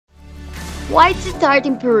Why to start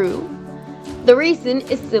in Peru? The reason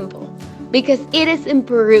is simple, because it is in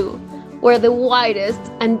Peru where the widest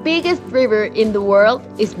and biggest river in the world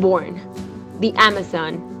is born, the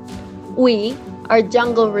Amazon. We are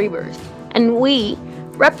jungle rivers, and we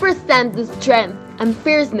represent the strength and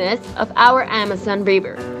fierceness of our Amazon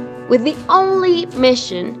River, with the only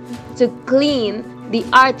mission to clean the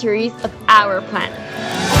arteries of our planet.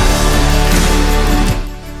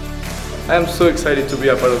 I am so excited to be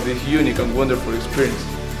a part of this unique and wonderful experience.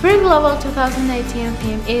 Peru Global 2018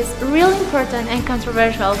 theme is really important and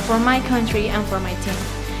controversial for my country and for my team.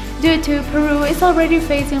 Due to Peru is already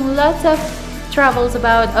facing lots of troubles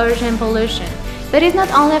about ocean pollution that is not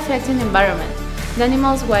only affecting the environment, the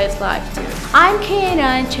animals' wildlife too. I'm keen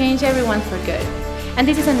on change everyone for good, and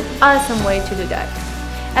this is an awesome way to do that.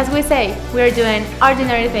 As we say, we are doing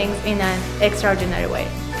ordinary things in an extraordinary way.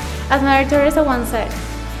 As Mother Teresa once said,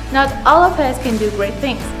 not all of us can do great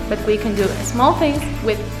things, but we can do small things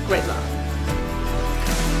with great love.